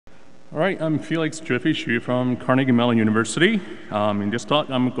All right, I'm Felix Juefei-Xu from Carnegie Mellon University. In this talk,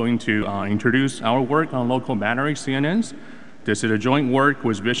 I'm going to introduce our work on local binary CNNs. This is a joint work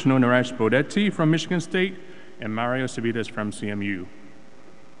with Vishnu, Naresh, Boddeti from Michigan State and Mario Savvides from CMU.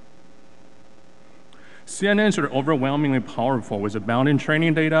 CNNs are overwhelmingly powerful with abundant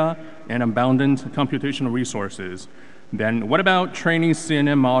training data and abundant computational resources. Then what about training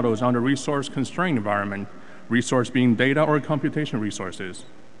CNN models on a resource-constrained environment, resource being data or computation resources?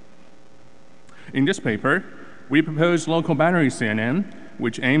 In this paper, we propose local binary CNN,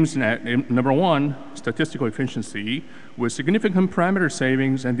 which aims at, number one, statistical efficiency with significant parameter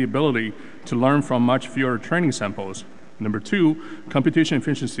savings and the ability to learn from much fewer training samples. Number two, computation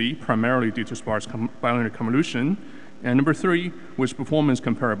efficiency, primarily due to sparse bilinear convolution. And number three, with performance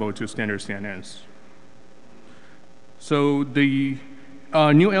comparable to standard CNNs. So the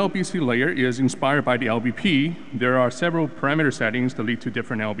new LBC layer is inspired by the LBP. There are several parameter settings that lead to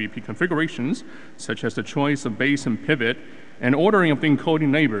different LBP configurations, such as the choice of base and pivot, and ordering of the encoding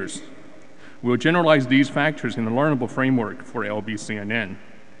neighbors. We'll generalize these factors in the learnable framework for LBCNN.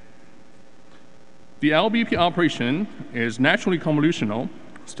 The LBP operation is naturally convolutional.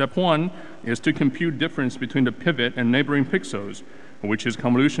 Step one is to compute difference between the pivot and neighboring pixels, which is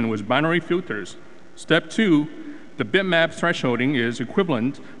convolution with binary filters. Step two, the bitmap thresholding is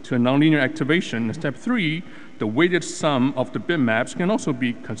equivalent to a nonlinear activation. Step three, the weighted sum of the bitmaps can also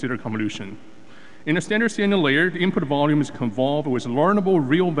be considered convolution. In a standard CNN layer, the input volume is convolved with learnable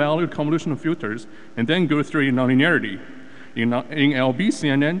real-valued convolutional filters and then go through a nonlinearity. In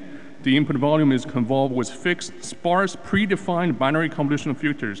LBCNN, the input volume is convolved with fixed, sparse, predefined binary convolutional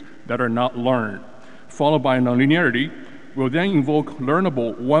filters that are not learned, followed by a nonlinearity. We'll then invoke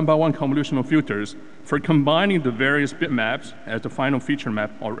learnable one-by-one convolutional filters for combining the various bitmaps as the final feature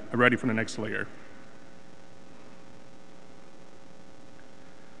map ready for the next layer.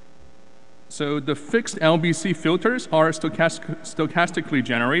 So the fixed LBC filters are stochastically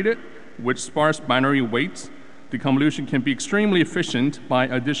generated with sparse binary weights. The convolution can be extremely efficient by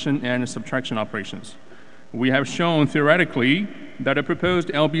addition and subtraction operations. We have shown theoretically that a proposed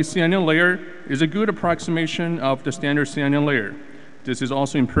LBCNN layer is a good approximation of the standard CNN layer. This is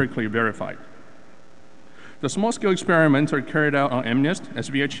also empirically verified. The small-scale experiments are carried out on MNIST,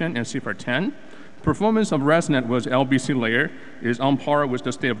 SVHN, and SVHN. Performance of ResNet with LBC layer is on par with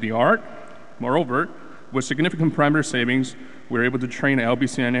the state-of-the-art. Moreover, with significant parameter savings, we're able to train an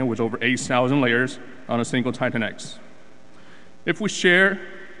LBCNN with over 8,000 layers on a single Titan X. If we share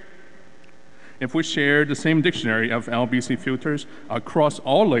the same dictionary of LBC filters across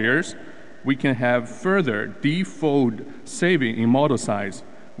all layers, we can have further D-fold saving in model size,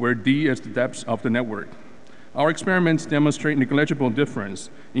 where D is the depth of the network. Our experiments demonstrate negligible difference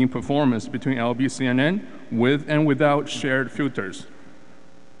in performance between LBCNN with and without shared filters.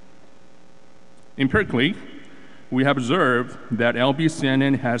 Empirically, we have observed that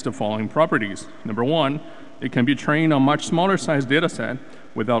LBCNN has the following properties. Number one, it can be trained on much smaller size data set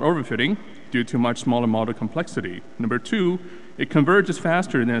without overfitting due to much smaller model complexity. Number two, it converges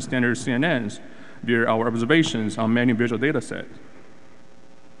faster than standard CNNs via our observations on many visual data sets.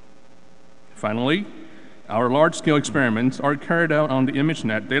 Finally, our large-scale experiments are carried out on the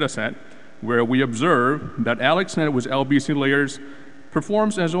ImageNet dataset, where we observe that AlexNet with LBC layers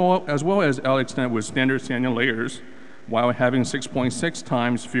performs as well as AlexNet with standard CNN layers, while having 6.6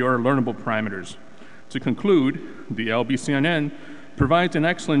 times fewer learnable parameters. To conclude, the LBCNN provides an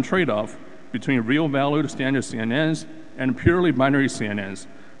excellent trade-off between real-valued standard CNNs and purely binary CNNs.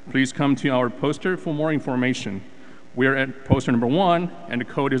 Please come to our poster for more information. We are at poster number 1, and the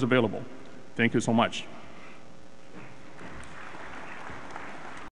code is available. Thank you so much.